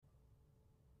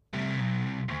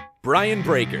Brian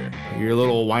Breaker. Your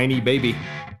little whiny baby.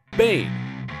 Bayn.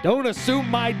 Don't assume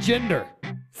my gender.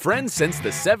 Friends since the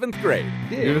 7th grade.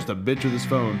 You're just a bitch with his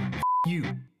phone. You.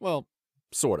 Well,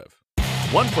 sort of.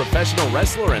 One professional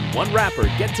wrestler and one rapper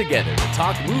get together to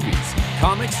talk movies,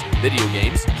 comics, video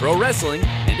games, pro wrestling,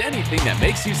 and anything that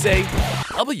makes you say,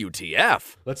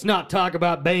 WTF. Let's not talk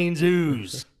about Bayn's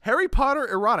ooze. Harry Potter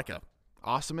erotica.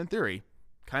 Awesome in theory,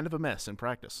 kind of a mess in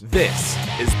practice. This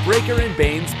is Breaker and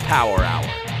Bayn's Power Hour.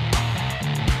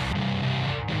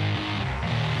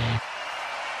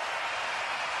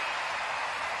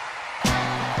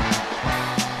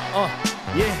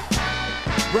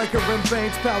 Yeah. Breaker and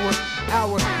Bayn's Power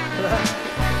Hour.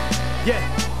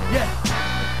 Yeah.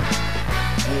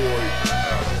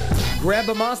 Grab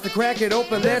a monster, crack it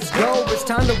open, let's go. It's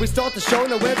time that we start the show,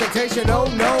 no hesitation, oh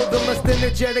no. The most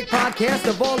energetic podcast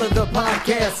of all of the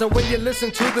podcasts. So when you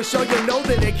listen to the show, you know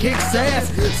that it kicks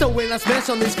ass. So when I smash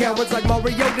on these cowards like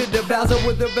Mario did to Bowser,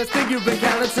 with the best thing you've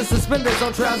encountered since suspenders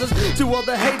on trousers. To all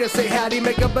the haters, say howdy,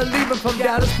 make a believer from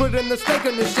doubters. Put in the steak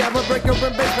in the shower, Breaker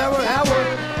and Bayn's Power Hour.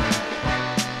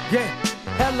 Yeah,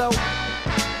 hello.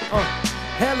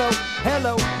 Hello.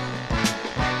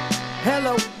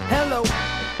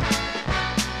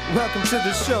 Welcome to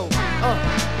the show.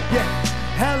 Yeah.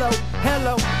 Hello.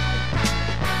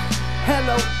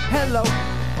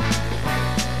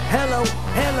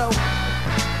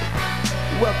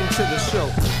 Welcome to the show.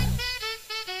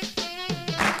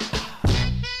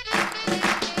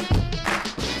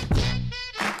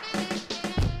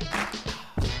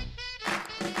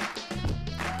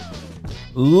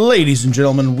 Ladies and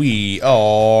gentlemen, we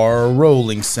are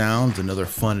Rolling Sounds, another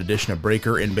fun edition of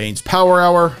Breaker and Bayn's Power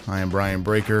Hour. I am Brian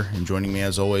Breaker, and joining me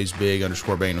as always,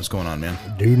 Big_Bayn. What's going on, man?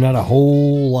 Dude, not a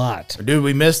whole lot. Dude,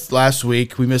 we missed last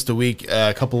week. We missed a week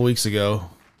a couple of weeks ago.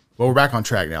 Well, we're back on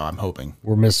track now, I'm hoping.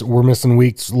 We're missing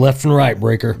weeks left and right,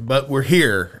 Breaker. But we're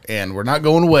here, and we're not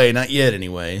going away, not yet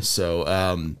anyway. So,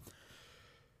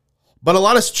 but a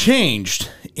lot has changed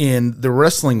in the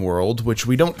wrestling world, which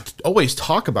we don't always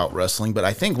talk about wrestling, but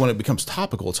I think when it becomes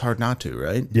topical, it's hard not to,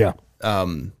 right? Yeah.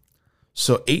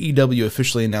 So AEW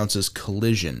officially announces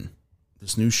Collision,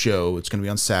 this new show. It's going to be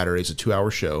on Saturday. It's a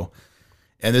 2-hour show.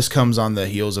 And this comes on the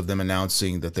heels of them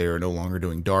announcing that they are no longer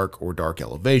doing Dark or Dark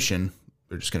Elevation.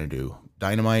 They're just going to do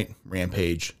Dynamite,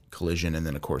 Rampage, Collision, and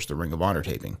then, of course, the Ring of Honor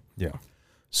taping. Yeah.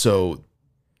 So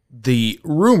the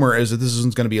rumor is that this is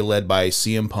going to be led by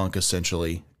CM Punk,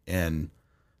 essentially, and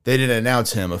they didn't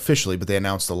announce him officially, but they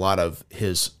announced a lot of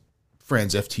his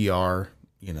friends, FTR,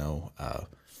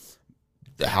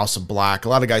 the House of Black, a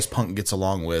lot of guys Punk gets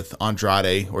along with,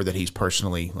 Andrade, or that he's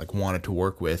personally wanted to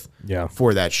work with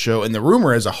for that show. And the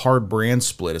rumor is a hard brand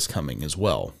split is coming as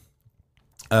well.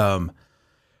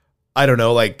 I don't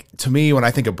know, to me, when I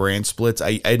think of brand splits,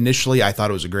 I initially thought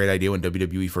it was a great idea when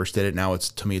WWE first did it. Now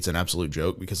to me it's an absolute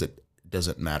joke because it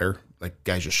doesn't matter.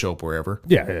 Guys just show up wherever.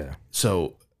 Yeah.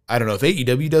 So I don't know if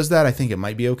AEW does that. I think it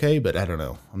might be okay, but I don't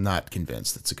know. I'm not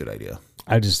convinced it's a good idea.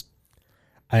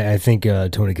 I think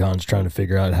Tony Khan's trying to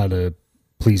figure out how to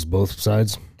please both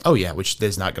sides. Oh yeah, which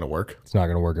is not going to work. It's not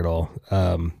going to work at all.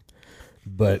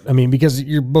 But I mean, because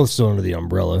you're both still under the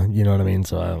umbrella, you know what I mean?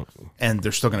 So and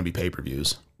there's still going to be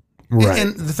pay-per-views. Right.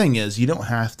 And the thing is, you don't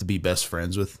have to be best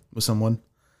friends with someone,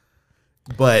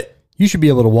 but you should be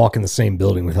able to walk in the same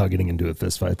building without getting into a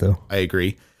fist fight, though. I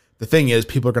agree. The thing is,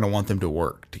 people are going to want them to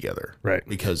work together, right?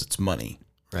 Because it's money,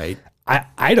 right?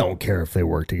 I don't care if they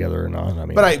work together or not. I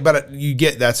mean, but you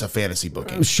get that's a fantasy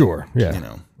booking. Sure,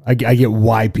 yeah. I get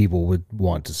why people would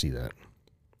want to see that.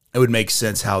 It would make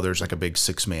sense how there's a big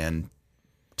 6-man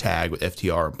tag with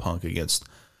FTR and Punk against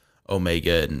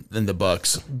Omega and then the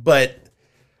Bucks, but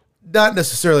not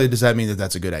necessarily does that mean that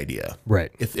that's a good idea,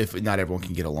 right? If not everyone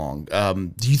can get along.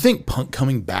 Do you think Punk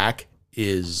coming back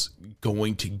is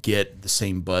going to get the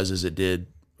same buzz as it did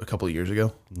a couple of years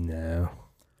ago? No.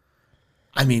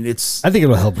 I mean, I think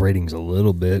it'll help ratings a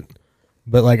little bit,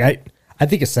 but I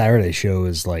think a Saturday show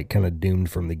is kind of doomed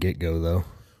from the get-go, though.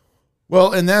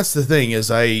 Well, and that's the thing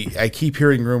is I keep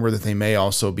hearing rumor that they may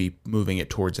also be moving it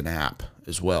towards an app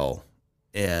as well,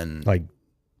 and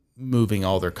moving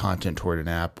all their content toward an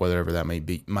app, whatever that might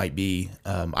be.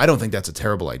 I don't think that's a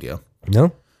terrible idea.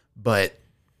 No, but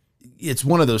it's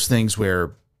one of those things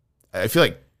where I feel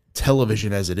like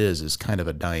television as it is kind of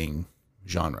a dying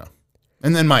genre,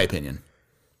 and in my opinion.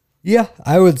 Yeah,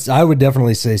 I would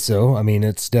definitely say so. I mean,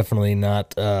 it's definitely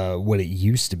not what it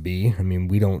used to be. I mean,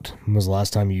 when was the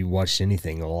last time you watched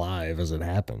anything live as it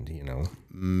happened,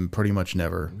 Pretty much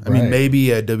never. Right. I mean,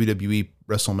 maybe a WWE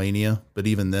WrestleMania, but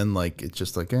even then, it's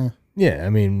just Yeah,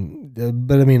 I mean,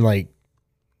 but I mean,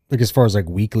 as far as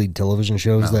weekly television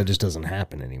shows, that just doesn't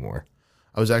happen anymore.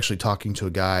 I was actually talking to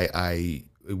a guy I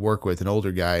work with, an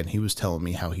older guy, and he was telling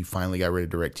me how he finally got rid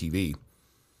of DirecTV.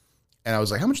 And I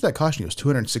was like, how much did that cost you? It was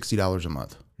 $260 a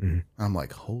month. Mm-hmm. I'm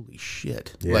like, holy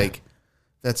shit. Yeah. Like,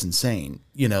 that's insane.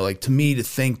 You know, like, to me, to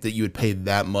think that you would pay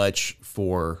that much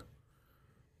for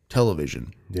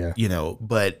television. Yeah. You know,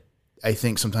 but I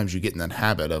think sometimes you get in that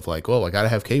habit of like, well, I got to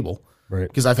have cable. Right.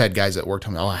 Because I've had guys at work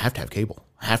tell me, oh, I have to have cable.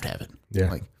 I have to have it.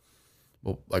 Yeah. Like,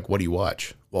 well, like, what do you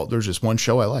watch? Well, there's just one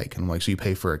show I like. And I'm like, so you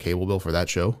pay for a cable bill for that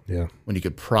show? Yeah. When you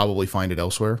could probably find it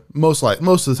elsewhere? Most of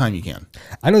the time you can.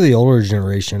 I know the older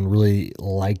generation really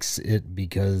likes it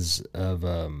because of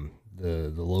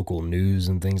the local news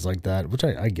and things like that, which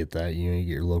I get that. You know, you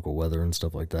get your local weather and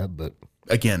stuff like that, but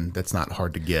again, that's not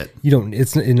hard to get. You don't.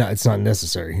 It's not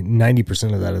necessary.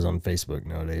 90% of that is on Facebook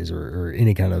nowadays, or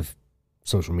any kind of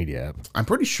social media app. I'm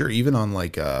pretty sure even on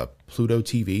like Pluto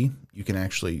TV, you can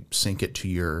actually sync it to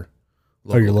your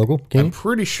local. Oh, your local? Can I'm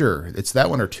pretty sure it's that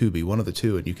one or Tubi, one of the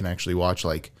two, and you can actually watch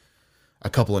like a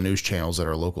couple of news channels that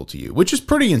are local to you, which is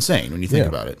pretty insane when you think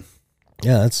about it.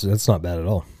 Yeah, that's not bad at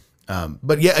all.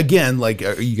 But yeah, again, like,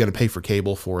 are you going to pay for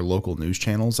cable for local news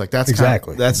channels? Like, that's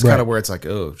exactly kind of where it's like,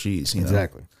 oh, geez, you know?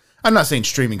 Exactly. I'm not saying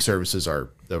streaming services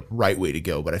are the right way to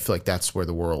go, but I feel like that's where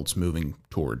the world's moving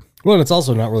toward. Well, and it's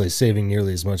also not really saving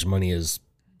nearly as much money as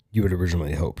you had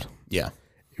originally hoped. Yeah.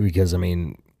 Because, I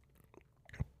mean,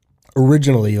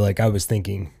 originally, like, I was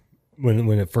thinking when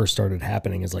it first started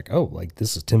happening, it's like, oh, like,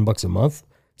 this is $10 a month.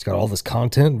 It's got all this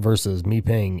content versus me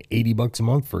paying $80 a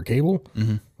month for cable.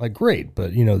 Mm-hmm. Like, great.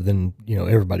 But, you know, then, you know,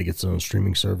 everybody gets their own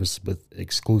streaming service with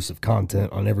exclusive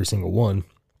content on every single one.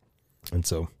 And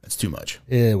so that's too much.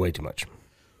 Way too much.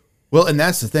 Well, and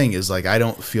that's the thing is, like, I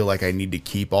don't feel like I need to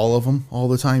keep all of them all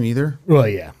the time either. Well,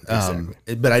 yeah,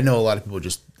 exactly. But I know a lot of people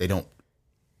they don't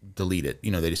delete it. You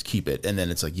know, they just keep it. And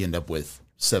then it's like you end up with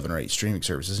 7 or 8 streaming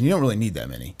services and you don't really need that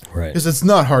many. Right. Because it's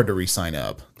not hard to re-sign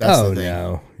up. That's the thing.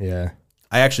 No. Yeah.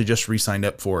 I actually just re-signed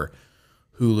up for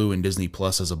Hulu and Disney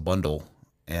Plus as a bundle.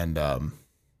 And how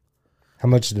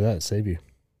much did that save you?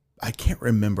 I can't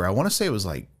remember. I want to say it was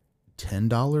like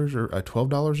 $10 or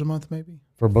 $12 a month, maybe.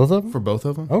 For both of them? For both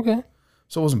of them. Okay.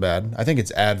 So it wasn't bad. I think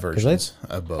it's ad versions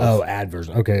of both. Oh, ad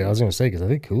version. Okay, I was going to say, because I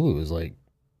think Hulu is like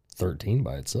 13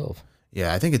 by itself.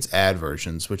 Yeah, I think it's ad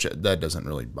versions, which that doesn't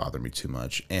really bother me too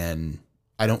much. And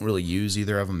I don't really use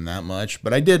either of them that much.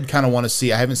 But I did kind of want to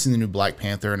see. I haven't seen the new Black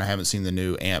Panther, and I haven't seen the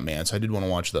new Ant-Man, so I did want to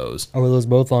watch those. Oh, are those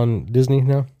both on Disney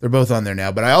now? They're both on there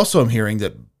now. But I also am hearing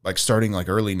that, like, starting like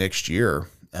early next year,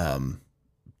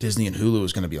 Disney and Hulu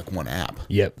is going to be like one app.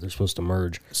 Yep, they're supposed to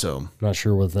merge. So not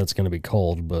sure what that's going to be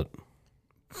called, but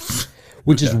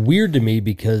which is weird to me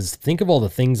because think of all the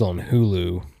things on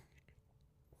Hulu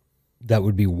that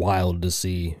would be wild to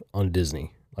see on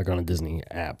Disney, like on a Disney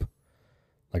app.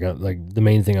 Like the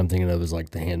main thing I'm thinking of is like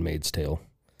The Handmaid's Tale.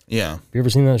 Yeah. Have you ever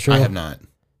seen that show? I have not.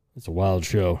 It's a wild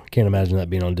show. Can't imagine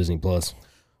that being on Disney Plus.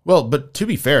 Well, but to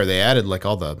be fair, they added like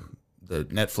all the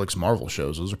Netflix Marvel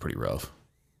shows. Those are pretty rough.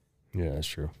 Yeah, that's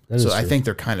true. I think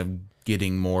they're kind of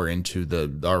getting more into the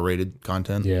R-rated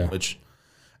content. Yeah. Which,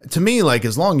 to me, like,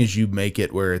 as long as you make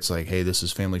it where it's like, hey, this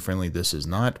is family friendly, this is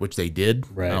not, which they did.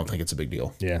 Right. I don't think it's a big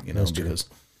deal. Yeah, you know, because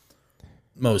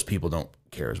most people don't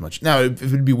care as much. Now, it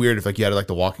would be weird if like you added like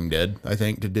The Walking Dead, I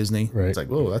think, to Disney. Right. It's like,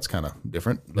 whoa, that's kind of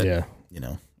different. But, you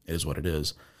know, it is what it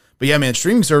is. But yeah, man,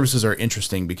 streaming services are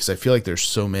interesting because I feel like there's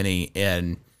so many,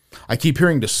 and I keep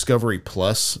hearing Discovery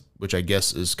Plus, which I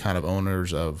guess is kind of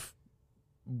owners of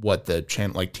what the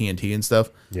channel, like TNT and stuff.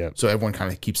 Yeah. So everyone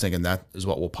kind of keeps thinking that is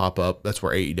what will pop up. That's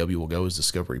where AEW will go, is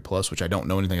Discovery Plus, which I don't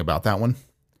know anything about that one.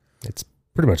 It's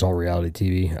pretty much all reality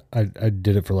TV. I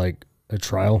did it for like a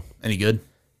trial. Any good?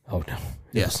 Oh no.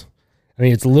 Yes. I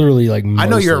mean, it's literally like I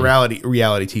know you're a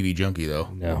reality TV junkie though.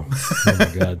 No. Oh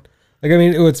my God. Like, I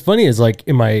mean, what's funny is like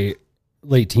in my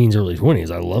late teens, early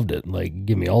 20s, I loved it. Like,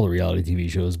 give me all the reality TV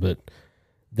shows, but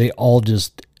they all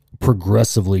just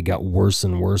progressively got worse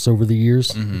and worse over the years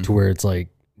to where it's like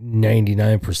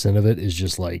 99% of it is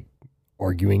just like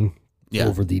arguing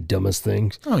over the dumbest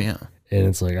things. Oh yeah. And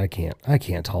it's like, I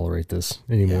can't tolerate this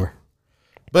anymore. Yeah.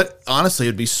 But honestly,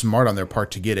 it'd be smart on their part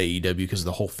to get AEW because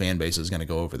the whole fan base is going to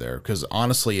go over there. Because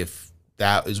honestly, if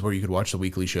that is where you could watch the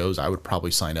weekly shows, I would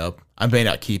probably sign up. I may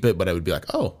not keep it, but I would be like,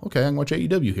 oh, okay, I can watch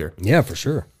AEW here. Yeah, for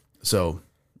sure. So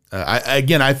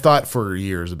I thought for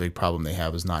years a big problem they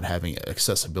have is not having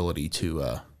accessibility to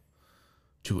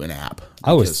an app.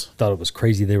 I always thought it was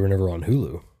crazy they were never on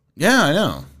Hulu. Yeah, I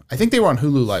know. I think they were on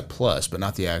Hulu Live Plus, but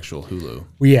not the actual Hulu.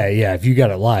 Well, yeah. If you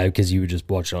got it live, because you would just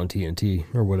watch it on TNT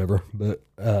or whatever. But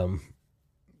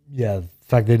the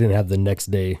fact they didn't have the next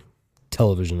day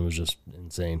television was just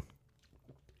insane.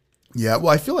 Yeah, well,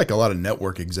 I feel like a lot of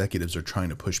network executives are trying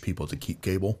to push people to keep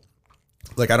cable.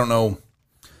 Like, I don't know.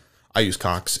 I use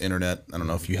Cox Internet. I don't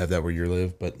know if you have that where you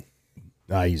live, but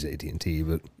I use AT&T,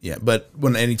 but yeah. But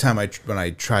anytime I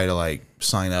try to like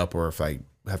sign up, or if I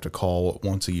have to call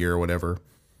once a year or whatever,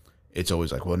 it's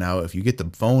always like, well, now if you get the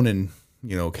phone and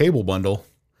cable bundle,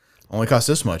 only costs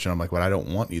this much, and I'm like, well, I don't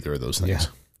want either of those things. yeah,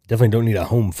 definitely don't need a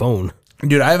home phone.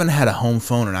 Dude, I haven't had a home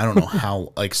phone, and I don't know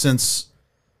how. Like since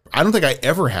I don't think I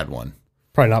ever had one.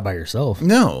 Probably not by yourself.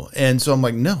 No. And so I'm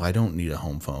like, no, I don't need a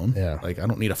home phone. Yeah. Like, I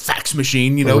don't need a fax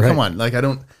machine, Right. Come on. Like, I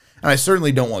don't, and I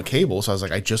certainly don't want cable. So I was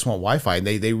like, I just want Wi-Fi. And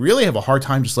they really have a hard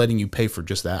time just letting you pay for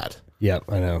just that. Yep,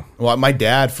 I know. Well, my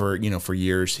dad for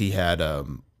years, he had,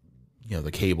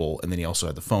 the cable, and then he also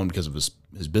had the phone because of his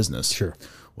business. Sure.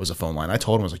 Was a phone line. I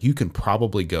told him, I was like, you can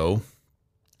probably go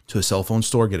to a cell phone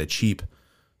store, get a cheap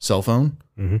cell phone,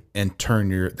 and turn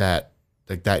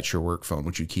that's your work phone,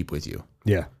 which you keep with you.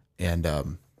 Yeah. And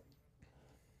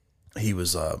he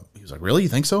was like, really? You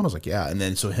think so? And I was like, yeah. And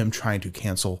then so him trying to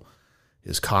cancel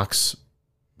his Cox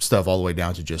stuff all the way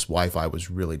down to just Wi-Fi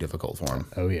was really difficult for him.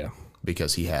 Oh yeah.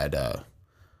 Because he had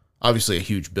obviously a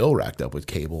huge bill racked up with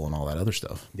cable and all that other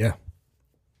stuff. Yeah.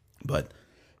 But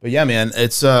yeah, man,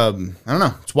 it's I don't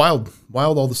know. It's wild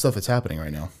all the stuff that's happening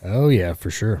right now. Oh yeah, for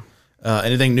sure.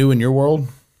 Anything new in your world?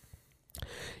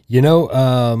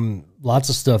 Lots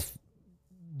of stuff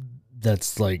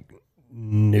that's like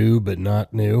new but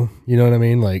not new. You know what I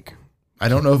mean? Like, I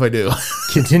don't know if I do.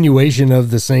 continuation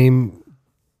of the same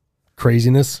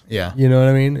craziness. Yeah. You know what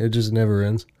I mean? It just never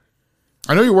ends.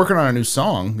 I know you're working on a new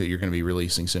song that you're going to be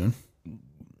releasing soon.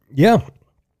 Yeah.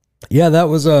 Yeah, that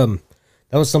was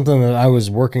something that I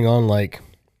was working on like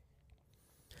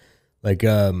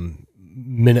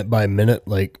minute by minute,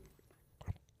 like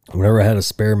whenever I had a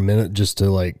spare minute just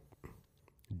to like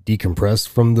decompress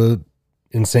from the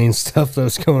insane stuff that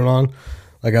was going on.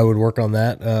 Like I would work on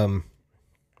that.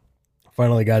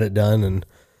 Finally got it done, and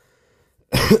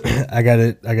I got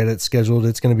it scheduled.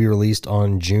 It's going to be released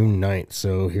on June 9th.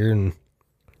 So here in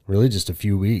really just a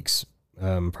few weeks,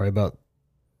 probably about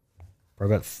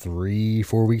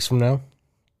 3-4 weeks from now,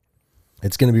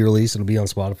 it's going to be released. It'll be on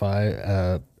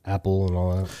Spotify, Apple, and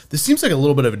all that. This seems like a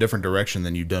little bit of a different direction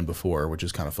than you've done before, which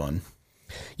is kind of fun.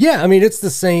 Yeah, I mean, it's the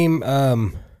same.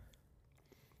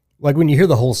 Like when you hear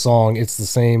the whole song, it's the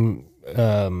same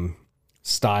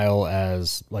style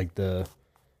as like the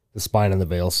Spine and the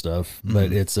Veil stuff,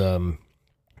 but it's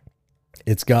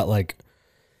got like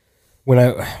when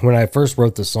I first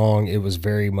wrote the song, it was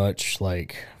very much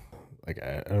like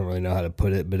I don't really know how to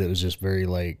put it, but it was just very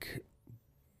like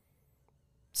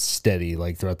steady,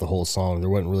 like throughout the whole song. There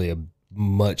wasn't really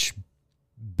much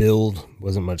build,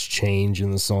 wasn't much change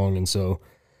in the song, and so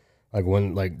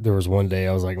there was one day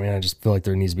I was like, man, I just feel like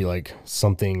there needs to be like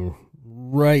something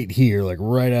right here, like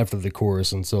right after the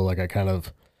chorus, and so like I kind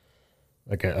of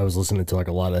like I was listening to like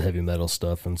a lot of heavy metal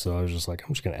stuff, and so I was just like,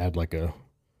 I'm just gonna add like a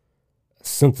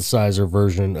synthesizer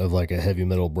version of like a heavy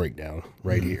metal breakdown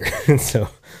right here, and so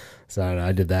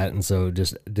I did that, and so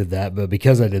just did that. But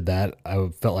because I did that, I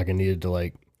felt like I needed to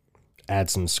like add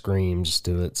some screams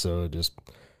to it, so just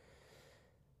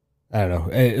I don't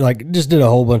know, like just did a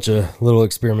whole bunch of little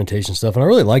experimentation stuff, and I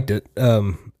really liked it.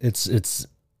 It's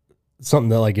something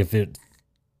that like if it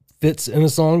fits in a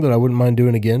song that I wouldn't mind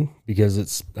doing again, because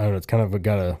it's I don't know, it's kind of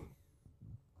got a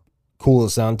cool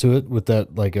sound to it with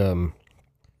that like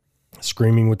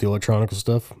screaming with the electronic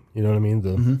stuff. You know what I mean?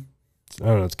 I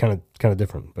don't know, it's kind of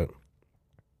different, but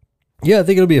yeah, I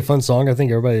think it'll be a fun song. I think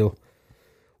everybody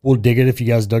will dig it if you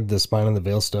guys dug the Spine and the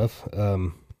Veil stuff. I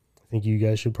think you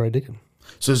guys should probably dig it.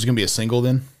 So this is going to be a single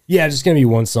then? Yeah, just going to be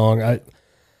one song.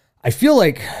 I feel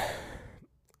like,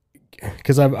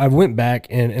 because I went back,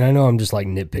 and I know I'm just like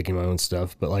nitpicking my own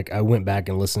stuff, but like I went back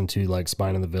and listened to like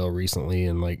Spine and the Veil recently,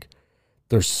 and like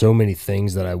there's so many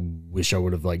things that I wish I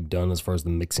would have like done as far as the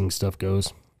mixing stuff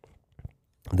goes,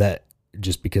 that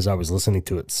just because I was listening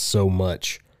to it so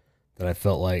much that I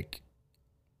felt like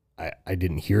I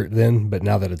didn't hear it then, but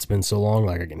now that it's been so long,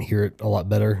 like I can hear it a lot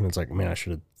better, and it's like, man, I should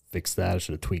have fixed that. I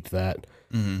should have tweaked that.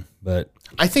 But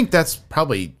I think that's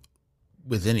probably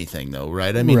with anything though,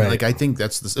 right? I mean, Right. like I think it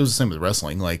was the same with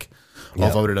wrestling. Like, well,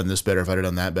 if I would have done this better, if I'd have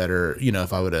done that better,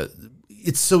 if I would have,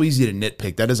 it's so easy to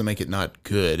nitpick. That doesn't make it not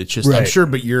good. It's just, I'm Right. sure,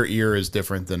 but your ear is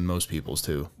different than most people's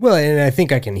too. Well, and I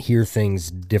think I can hear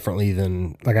things differently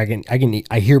than like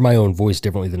I hear my own voice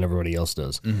differently than everybody else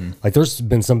does. Like there's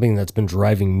been something that's been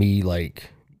driving me like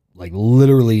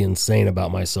literally insane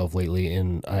about myself lately,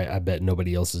 and I bet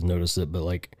nobody else has noticed it, but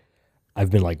like I've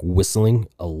been like whistling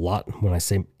a lot when I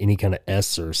say any kind of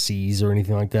S or C's or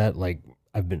anything like that. Like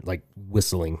I've been like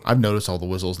whistling. I've noticed all the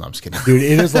whistles. No, I'm just kidding. Dude,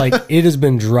 it is like, it has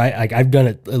been dry. Like I've done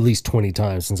it at least 20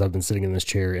 times since I've been sitting in this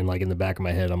chair, and like in the back of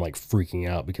my head, I'm like freaking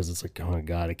out because it's like, oh my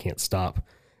God, I can't stop.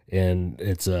 And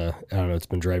it's, I don't know, it's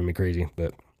been driving me crazy,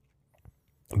 but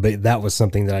that was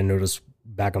something that I noticed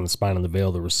back on the Spine on the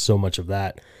Veil. There was so much of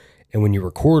that. And when you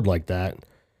record like that,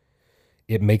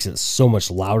 it makes it so much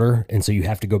louder. And so you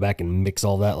have to go back and mix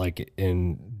all that, like,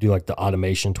 and do like the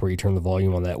automation to where you turn the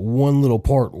volume on that one little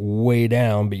part way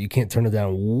down, but you can't turn it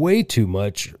down way too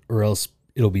much or else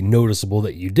it'll be noticeable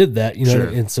that you did that, you know? Sure.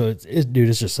 And so dude,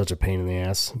 it's just such a pain in the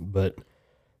ass. But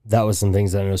that was some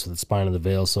things that I noticed with the Spine of the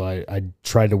Veil. So I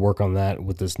tried to work on that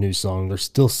with this new song. There's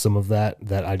still some of that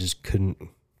I just couldn't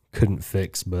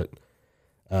fix, but,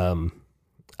 I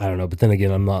don't know. But then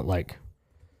again, I'm not like,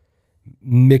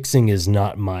 mixing is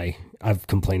not I've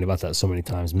complained about that so many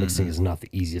times. Mixing is not the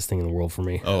easiest thing in the world for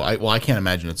me. Oh, I can't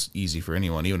imagine it's easy for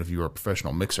anyone, even if you were a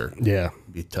professional mixer. Yeah.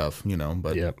 It'd be tough,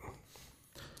 but Yeah.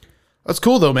 That's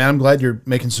cool though, man. I'm glad you're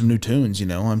making some new tunes,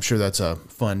 I'm sure that's a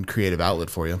fun creative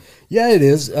outlet for you. Yeah, it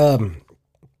is.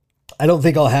 I don't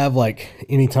think I'll have like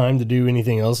any time to do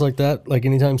anything else like that, like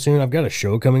anytime soon. I've got a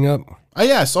show coming up. Oh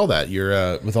yeah, I saw that.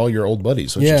 You're with all your old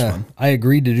buddies, which is fun. I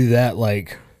agreed to do that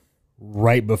like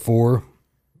right before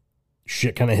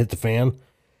shit kind of hit the fan,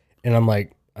 and I'm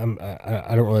like, I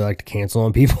don't really like to cancel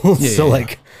on people,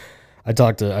 like I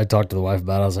talked to the wife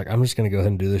about it. I was like, I'm just gonna go ahead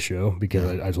and do this show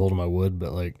because I told him I would,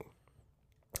 but like,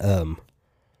 I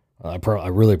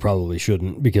really probably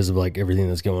shouldn't because of like everything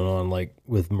that's going on, like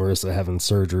with Marissa having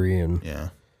surgery and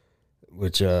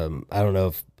which I don't know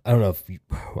if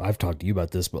I've talked to you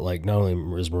about this, but like not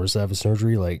only is Marissa having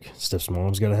surgery, like Steph's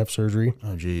mom's got to have surgery.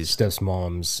 Oh geez, Steph's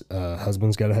mom's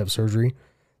husband's got to have surgery.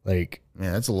 Like,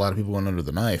 man, that's a lot of people going under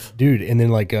the knife, dude. And then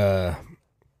like I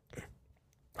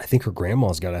think her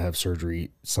grandma's got to have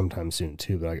surgery sometime soon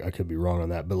too, but I could be wrong on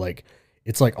that. But like,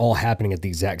 it's like all happening at the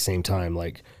exact same time.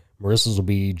 Like Marissa's will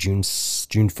be June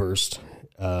 1st,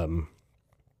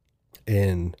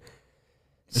 and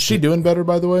is she doing better,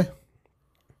 by the way?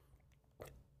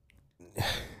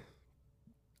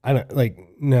 I don't like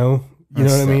no, you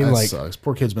know what I mean? That like, sucks.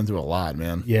 Poor kid's been through a lot,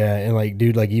 man. Yeah, and like,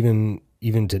 dude, like even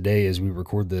today as we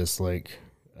record this, like,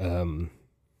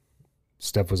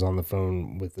 Steph was on the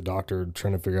phone with the doctor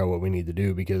trying to figure out what we need to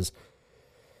do because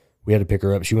we had to pick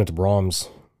her up. She went to Brahms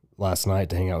last night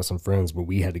to hang out with some friends, but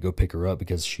we had to go pick her up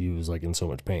because she was like in so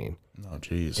much pain. Oh,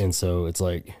 geez. And so it's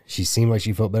like she seemed like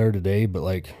she felt better today, but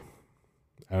like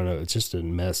I don't know, it's just a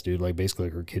mess, dude. Like basically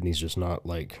like her kidney's just not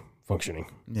like functioning.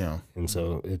 Yeah. And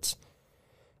so it's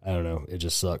I don't know, it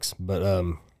just sucks. But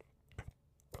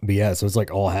yeah, so it's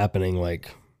like all happening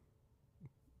like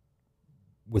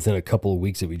within a couple of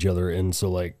weeks of each other, and so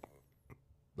like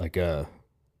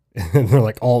and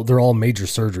they're all major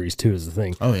surgeries too is the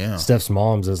thing. Oh yeah. Steph's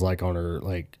mom's is like on her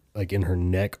like in her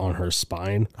neck on her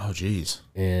spine. Oh geez.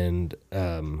 And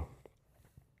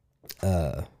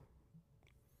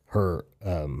her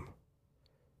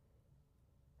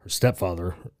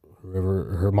stepfather,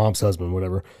 whoever her mom's husband,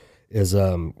 whatever, is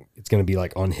it's gonna be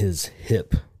like on his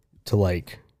hip to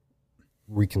like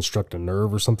reconstruct a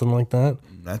nerve or something like that.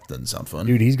 That doesn't sound fun.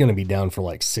 Dude, he's gonna be down for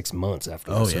like 6 months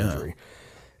after the surgery.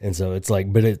 And so it's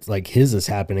like, but it's like his is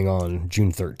happening on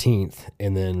June 13th,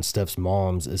 and then Steph's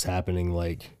mom's is happening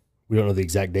like, we don't know the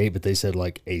exact date, but they said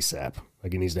like ASAP.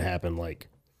 Like it needs to happen like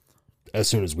as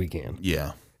soon as we can.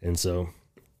 Yeah. And so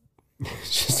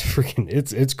it's just freaking,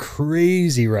 it's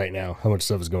crazy right now how much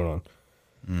stuff is going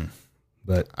on.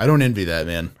 But I don't envy that,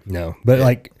 man. no, but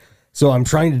like, so I'm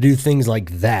trying to do things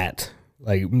like that,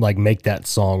 like make that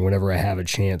song whenever I have a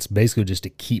chance, basically just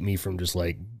to keep me from just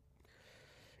like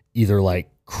either like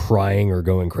crying or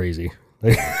going crazy,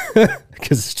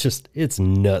 because it's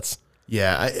nuts.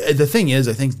 Yeah, the thing is,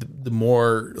 I think the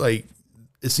more like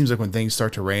it seems like when things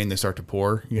start to rain, they start to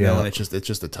pour. You know, and it's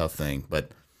just a tough thing.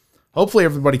 But hopefully,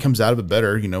 everybody comes out of it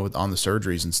better. With on the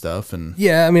surgeries and stuff. And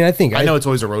Yeah, I mean, I know it's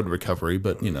always a road to recovery,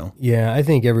 but Yeah, I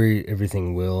think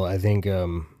everything will. I think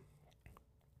with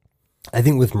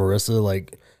Marissa,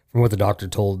 like from what the doctor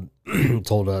told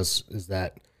us, is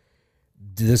that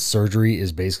this surgery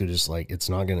is basically just like, it's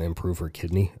not going to improve her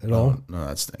kidney at all. No,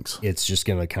 that stinks. It's just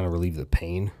going to kind of relieve the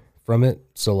pain from it.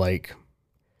 So like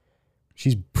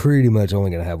she's pretty much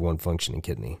only going to have one functioning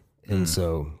kidney. And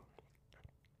so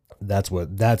that's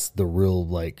the real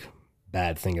like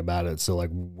bad thing about it. So like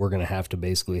we're going to have to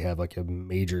basically have like a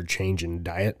major change in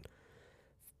diet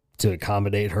to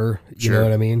accommodate her. You know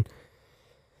what I mean?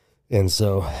 And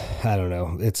so I don't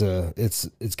know. It's going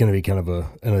to be kind of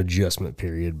an adjustment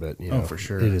period, but for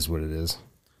sure, it is what it is.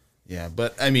 Yeah,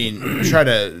 but I mean, try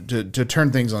to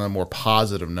turn things on a more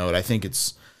positive note. I think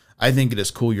it's I think it is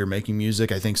cool you're making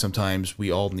music. I think sometimes we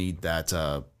all need that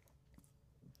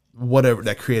whatever,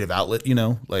 that creative outlet,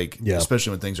 like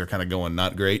especially when things are kind of going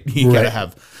not great. You gotta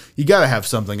have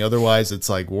something. Otherwise it's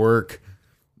like work,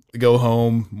 go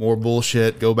home, more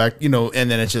bullshit, go back, and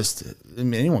then it's just,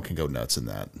 anyone can go nuts in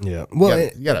that. Yeah. Well,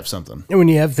 you gotta have something. And when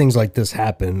you have things like this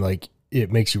happen, like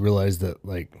it makes you realize that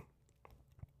like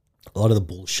a lot of the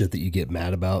bullshit that you get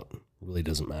mad about really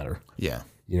doesn't matter. Yeah.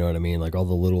 You know what I mean? Like all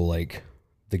the little, like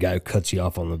the guy who cuts you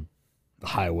off on the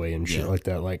highway and shit like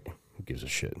that, like who gives a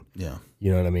shit? Yeah.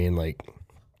 You know what I mean? Like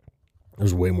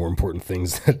there's way more important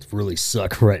things that really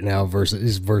suck right now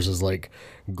versus like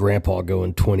grandpa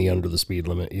going 20 under the speed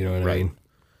limit. You know what I mean?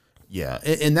 Yeah.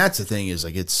 And that's the thing is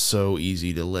like, it's so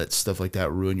easy to let stuff like that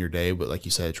ruin your day. But like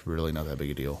you said, it's really not that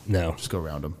big a deal. No. Just go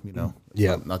around them,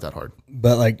 It's not that hard.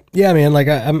 But like, yeah, man, like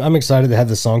I'm excited to have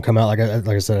this song come out. Like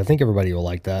I said, I think everybody will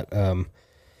like that.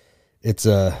 It's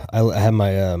I had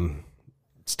my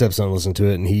stepson listen to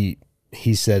it, and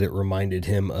he said it reminded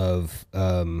him of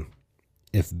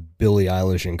if Billie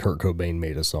Eilish and Kurt Cobain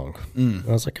made a song. And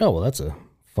I was like, oh well, that's a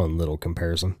fun little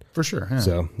comparison For sure. Yeah.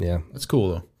 So yeah, That's cool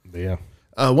though. but yeah.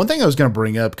 One thing I was going to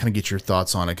bring up, kind of get your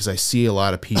thoughts on it, because I see a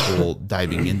lot of people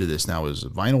diving into this now, is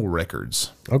vinyl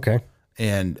records. Okay.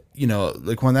 And,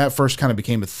 like when that first kind of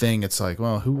became a thing, it's like,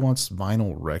 well, who wants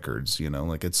vinyl records?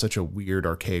 Like it's such a weird,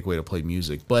 archaic way to play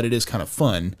music, but it is kind of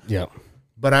fun. Yeah.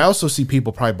 But I also see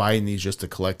people probably buying these just to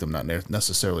collect them, not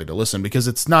necessarily to listen, because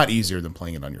it's not easier than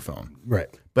playing it on your phone. Right.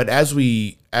 But as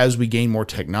we gain more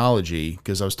technology,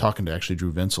 because I was talking to actually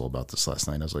Drew Vinsel about this last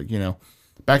night, I was like,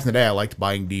 back in the day, I liked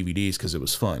buying DVDs because it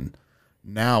was fun.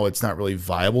 Now it's not really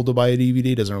viable to buy a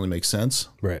DVD. It doesn't really make sense.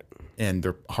 Right. And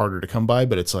they're harder to come by,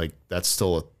 but it's like, that's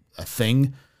still a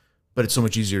thing. But it's so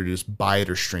much easier to just buy it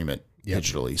or stream it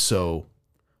digitally. So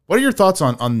what are your thoughts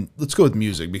on let's go with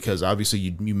music, because obviously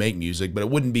you make music, but it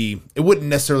wouldn't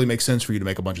necessarily make sense for you to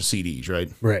make a bunch of CDs,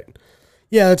 right? Right.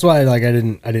 Yeah, that's why I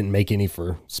didn't make any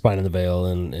for Spine in the Veil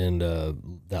and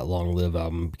that Long Live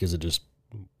album, because it just,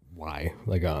 why?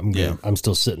 Like I'm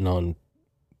still sitting on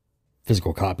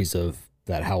physical copies of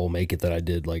that How We'll Make It that I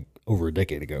did like over a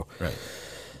decade ago. Right.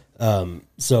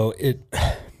 So it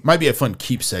might be a fun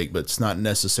keepsake, but it's not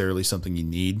necessarily something you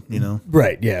need,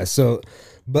 Right. Yeah. So,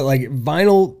 but like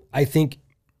vinyl, I think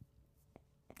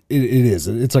it is.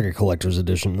 It's like a collector's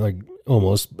edition, like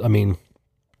almost. I mean,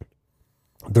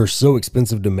 they're so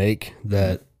expensive to make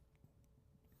that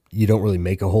you don't really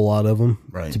make a whole lot of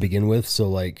them to begin with. So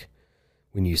like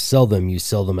when you sell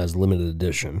them as limited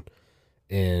edition.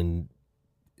 And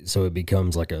so it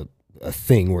becomes like a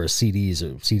thing where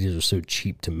CDs are so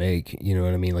cheap to make, you know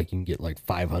what I mean? Like you can get like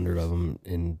 500 of them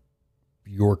and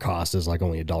your cost is like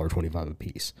only $1.25 a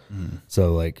piece.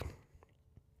 So like,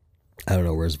 I don't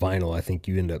know. Whereas vinyl, I think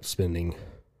you end up spending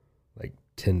like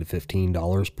 $10 to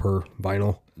 $15 per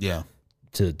vinyl. Yeah.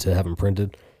 To have them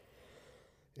printed.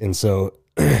 And so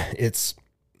it's,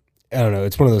 I don't know.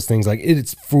 It's one of those things, like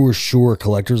it's for sure a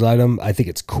collector's item. I think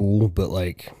it's cool, but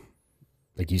like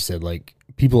you said, like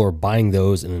people are buying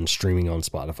those and then streaming on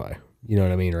Spotify, you know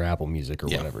what I mean? Or Apple Music or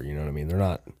whatever, you know what I mean? They're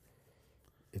not,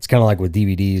 it's kind of like with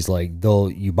DVDs, like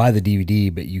you buy the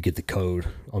DVD, but you get the code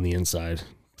on the inside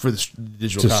for the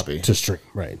digital copy to stream.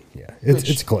 Right. Yeah.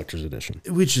 It's a collector's edition,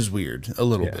 which is weird a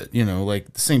little bit, like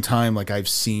at the same time, like I've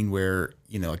seen where,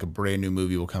 like a brand new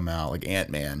movie will come out, like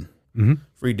Ant-Man,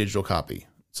 free digital copy.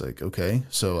 It's like, okay,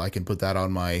 so I can put that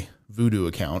on my Vudu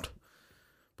account,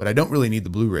 but I don't really need the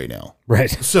Blu-ray now. Right.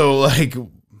 So like,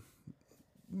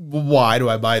 why do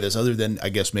I buy this other than, I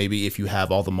guess maybe if you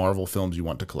have all the Marvel films, you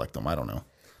want to collect them. I don't know.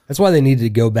 That's why they needed to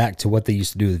go back to what they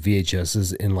used to do with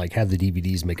VHSs and like have the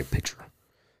DVDs make a picture.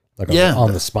 Like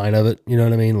on the spine of it. You know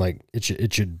what I mean? Like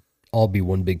it should all be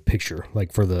one big picture,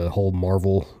 like for the whole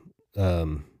Marvel,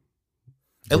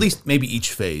 at least maybe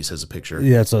each phase has a picture.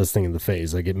 Yeah, that's what I was thinking, the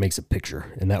phase. Like, it makes a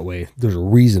picture, and that way there's a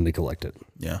reason to collect it.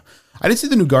 Yeah. I did see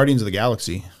the new Guardians of the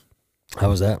Galaxy. How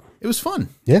was that? It was fun.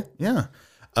 Yeah? Yeah.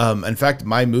 In fact,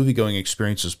 my movie-going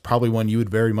experience is probably one you would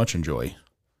very much enjoy.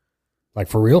 Like,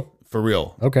 for real? For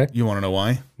real. Okay. You want to know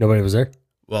why? Nobody was there?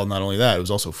 Well, not only that, it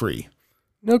was also free.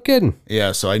 No kidding.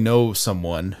 Yeah, so I know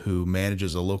someone who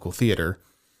manages a local theater,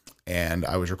 and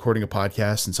I was recording a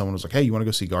podcast, and someone was like, hey, you want to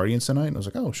go see Guardians tonight? And I was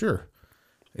like, oh, sure.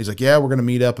 He's like, yeah, we're going to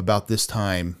meet up about this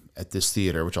time at this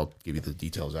theater, which I'll give you the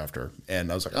details after.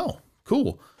 And I was like, oh,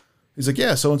 cool. He's like,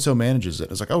 yeah, so-and-so manages it.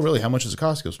 I was like, oh, really? How much does it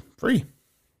cost? He goes, free.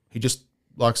 He just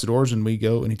locks the doors and we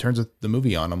go and he turns the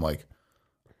movie on. I'm like,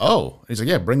 oh. He's like,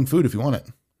 yeah, bring food if you want it.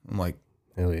 I'm like,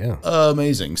 hell yeah.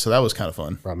 Amazing. So that was kind of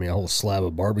fun. Brought me a whole slab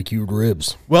of barbecued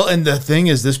ribs. Well, and the thing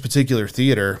is, this particular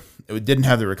theater, it didn't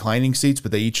have the reclining seats,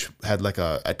 but they each had like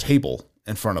a table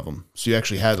in front of them. So you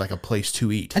actually had like a place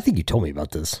to eat. I think you told me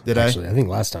about this. Did actually. I think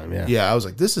last time, yeah. Yeah, I was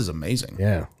like, this is amazing.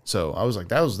 Yeah. So I was like,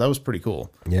 that was pretty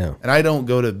cool. Yeah. And I don't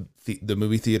go to the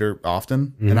movie theater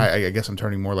often, and I guess I'm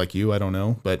turning more like you. I don't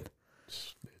know, but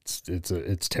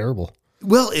it's terrible.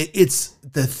 well, it's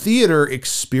the theater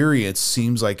experience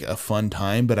seems like a fun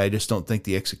time, but I just don't think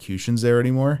the execution's there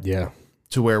anymore. Yeah.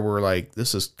 To where we're like,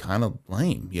 this is kind of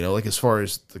lame, you know, like as far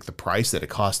as like the price that it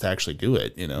costs to actually do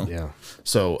it, you know? Yeah.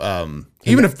 So,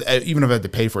 even if I had to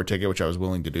pay for a ticket, which I was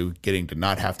willing to do, getting to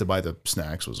not have to buy the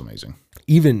snacks was amazing.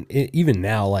 Even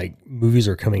now, like movies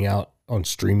are coming out on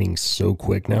streaming so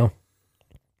quick now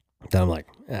that I'm like,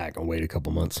 I can wait a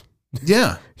couple months,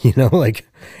 Yeah. you know, like,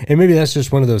 and maybe that's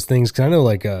just one of those things. Cause I know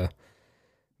like,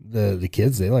 the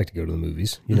kids, they like to go to the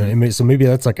movies, you know, and so maybe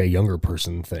that's like a younger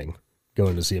person thing.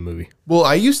 Going to see a movie. Well,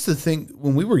 I used to think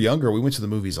when we were younger, we went to the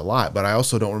movies a lot, but I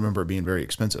also don't remember it being very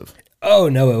expensive. Oh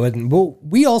no, it wasn't. Well,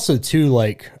 we also too,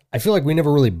 like, I feel like we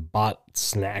never really bought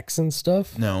snacks and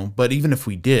stuff. No, but even if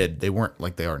we did, they weren't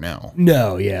like they are now.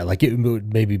 No, yeah, like it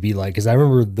would maybe be like, because I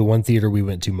remember the one theater we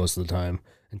went to most of the time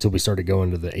until we started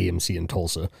going to the AMC in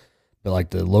Tulsa. But like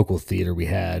the local theater we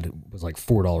had was like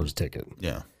 $4 a ticket.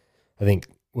 Yeah. I think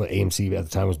what AMC at the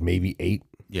time was maybe $8.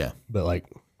 Yeah. But like,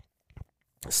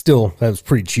 still, that was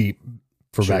pretty cheap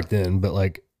for Sure. back then. But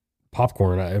like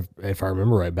popcorn, if I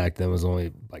remember right, back then was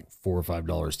only like $4 or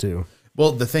 $5 too.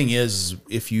 Well, the thing is, even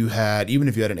if you had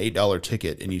an $8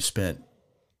 ticket and you spent,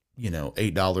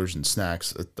 $8 in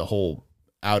snacks, the whole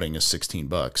outing is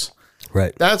 $16.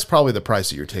 Right. That's probably the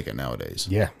price of your ticket nowadays.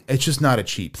 Yeah. It's just not a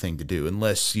cheap thing to do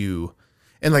unless you,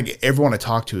 and like everyone I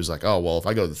talk to is like, oh, well, if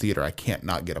I go to the theater, I can't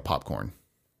not get a popcorn.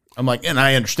 I'm like, and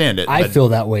I understand it. I but feel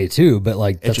that way too, but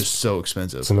like it's just so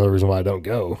expensive. that's another reason why I don't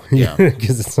go. Yeah.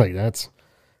 Because it's like that's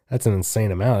an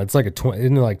insane amount. It's like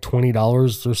isn't it like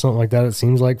 $20 or something like that? It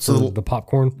seems like for the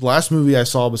popcorn. The last movie I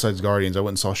saw besides Guardians, I went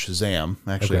and saw Shazam,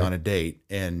 actually Okay. on a date,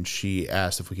 and she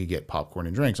asked if we could get popcorn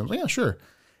and drinks. I was like, yeah, sure.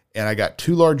 And I got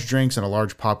 2 large drinks and a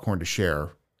large popcorn to share.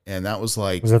 And that was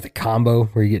like, Was that the combo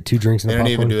where you get 2 drinks and they a don't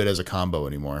popcorn? even do it as a combo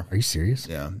anymore. Are you serious?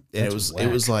 Yeah. And That's it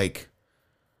was whack. like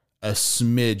a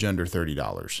smidge under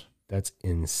 $30. That's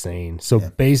insane. So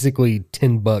basically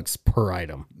 $10 per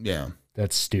item. Yeah.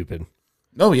 That's stupid.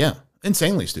 Oh yeah.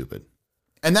 Insanely stupid.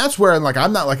 And that's where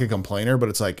I'm not like a complainer, but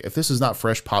it's like, if this is not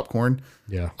fresh popcorn,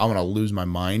 Yeah. I'm going to lose my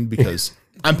mind because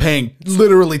I'm paying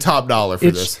literally top dollar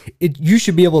for this. You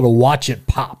should be able to watch it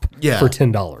pop Yeah. for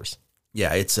 $10.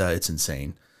 Yeah, it's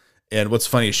insane. And what's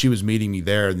funny is she was meeting me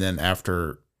there, and then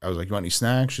after I was like, "You want any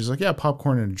snacks?" She's like, "Yeah,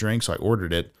 popcorn and a drink." So I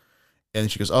ordered it, and then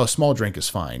she goes, "Oh, a small drink is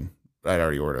fine." I'd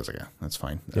already ordered. I was like, "Yeah, that's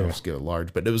fine. I'll just get a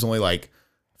large." But it was only like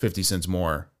 50 cents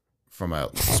more from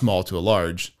a small to a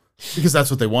large because that's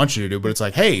what they want you to do. But it's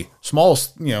like, hey,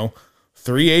 small's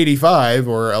 $3.85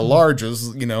 or a large is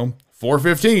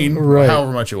 $4.15, Right.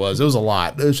 however much it was. It was a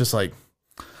lot. It was just like,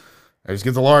 I just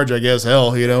get the large, I guess.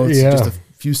 Hell, it's Yeah. just a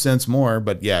few cents more,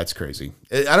 but yeah, it's crazy.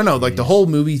 I don't know, like the whole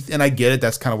movie, and I get it.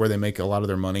 That's kind of where they make a lot of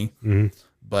their money. Mm-hmm.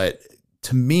 But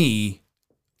to me,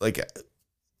 like,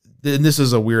 and this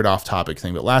is a weird off-topic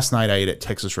thing, but last night I ate at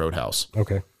Texas Roadhouse,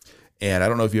 Okay. and I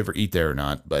don't know if you ever eat there or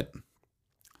not, but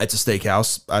it's a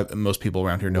steakhouse. Most people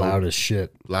around here know. Loud as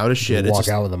shit. Loud as shit. Walk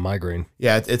out with a migraine.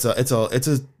 Yeah,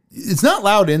 it's not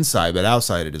loud inside, but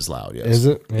outside it is loud. Yes. Is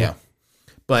it? Yeah.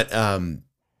 But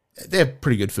they have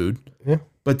pretty good food. Yeah.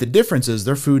 But the difference is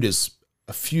their food is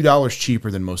a few dollars cheaper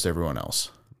than most everyone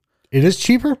else. It is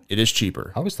cheaper? It is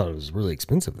cheaper. I always thought it was really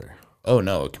expensive there. Oh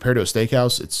no, compared to a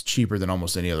steakhouse, it's cheaper than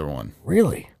almost any other one.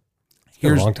 Really? It's been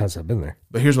Here's- a long time since I've been there.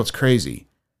 But here's what's crazy.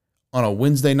 On a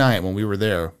Wednesday night when we were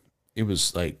there, it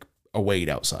was like a wait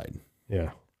outside. Yeah.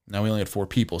 Now we only had 4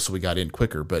 people, so we got in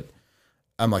quicker, but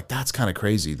I'm like, that's kind of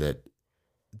crazy that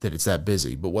it's that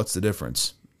busy. But what's the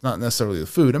difference? Not necessarily the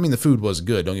food. I mean, the food was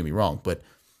good, don't get me wrong, but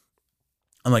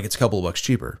I'm like, it's a couple of bucks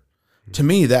cheaper. To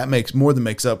me, that makes more than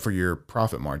makes up for your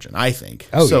profit margin, I think.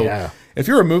 Oh, so yeah. if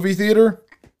you're a movie theater,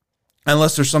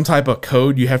 unless there's some type of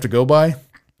code you have to go by,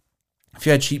 if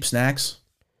you had cheap snacks,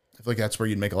 I feel like that's where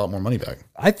you'd make a lot more money back.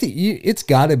 I think it's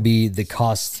got to be the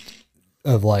cost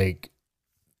of like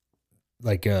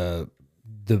the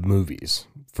movies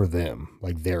for them,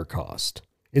 like their cost.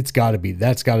 That's got to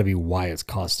be why it's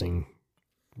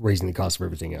raising the cost of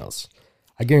everything else.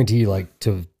 I guarantee you, like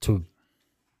to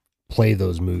play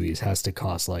those movies has to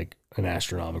cost like an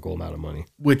astronomical amount of money.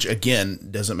 Which again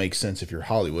doesn't make sense if you're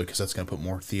Hollywood, because that's going to put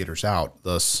more theaters out,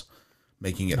 thus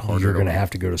making it harder. You're going to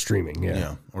have to go to streaming,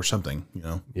 yeah, or something,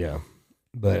 Yeah.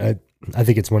 But I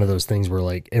think it's one of those things where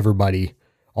like everybody,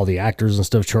 all the actors and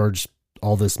stuff charge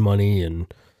all this money,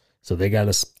 and so they got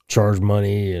to charge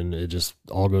money, and it just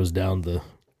all goes down the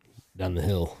down the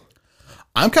hill.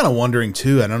 I'm kind of wondering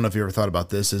too. I don't know if you ever thought about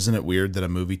this. Isn't it weird that a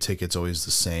movie ticket's always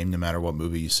the same no matter what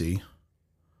movie you see?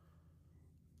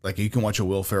 Like you can watch a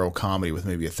Will Ferrell comedy with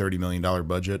maybe a $30 million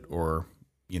budget, or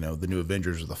the new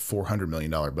Avengers with a $400 million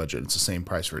budget. It's the same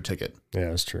price for a ticket. Yeah,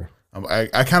 that's true. I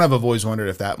kind of have always wondered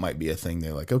if that might be a thing.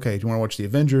 They're like, okay, do you want to watch the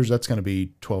Avengers? That's going to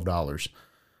be $12.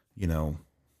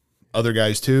 Other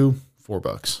guys too,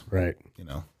 $4. Right.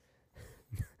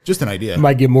 Just an idea.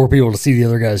 Might get more people to see the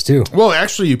other guys too. Well,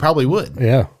 actually, you probably would.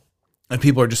 Yeah. And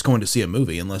people are just going to see a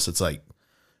movie unless it's like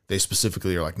they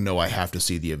specifically are like, no, I have to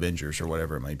see the Avengers or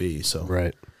whatever it might be. So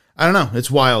right. I don't know. It's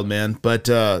wild, man. But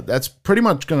that's pretty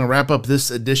much going to wrap up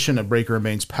this edition of Breaker and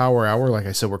Bane's Power Hour. Like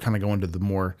I said, we're kind of going to the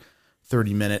more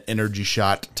 30-minute energy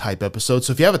shot type episode.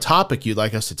 So if you have a topic you'd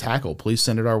like us to tackle, please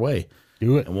send it our way.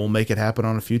 Do it. And we'll make it happen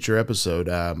on a future episode.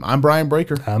 I'm Brian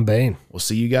Breaker. I'm Bayn. We'll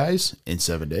see you guys in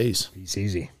 7 days. Peace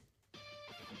easy.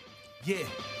 Yeah.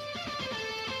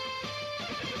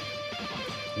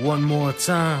 One more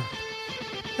time.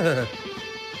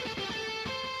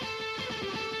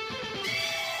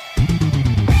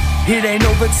 It ain't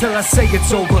over till I say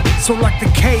it's over. So lock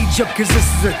the cage up, cause this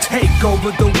is a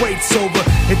takeover. The wait's over.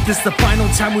 If this the final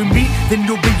time we meet, then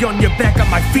you'll be on your back on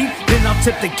my feet. Then I'll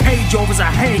tip the cage over as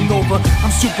a hangover.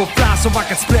 I'm super fly so I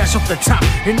can splash off the top,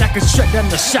 and I can shut down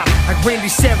the shop. Like Randy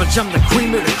Savage, I'm the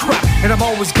cream of the crop, and I'm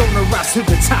always gonna rise to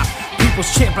the top.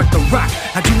 People's champ like The Rock.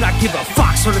 I do not give a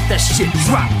fuck, so let that shit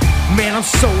drop. Man, I'm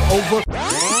so over.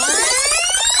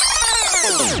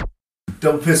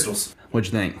 Double pistols.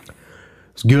 What'd you think?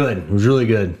 It's good. It was really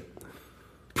good.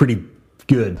 Pretty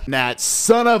good. That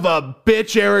son of a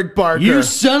bitch, Eric Barker. You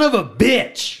son of a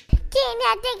bitch!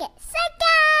 Can't dig it.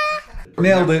 Sucker!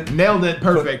 Nailed it. Nailed it.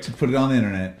 Perfect. Put it on the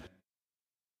internet.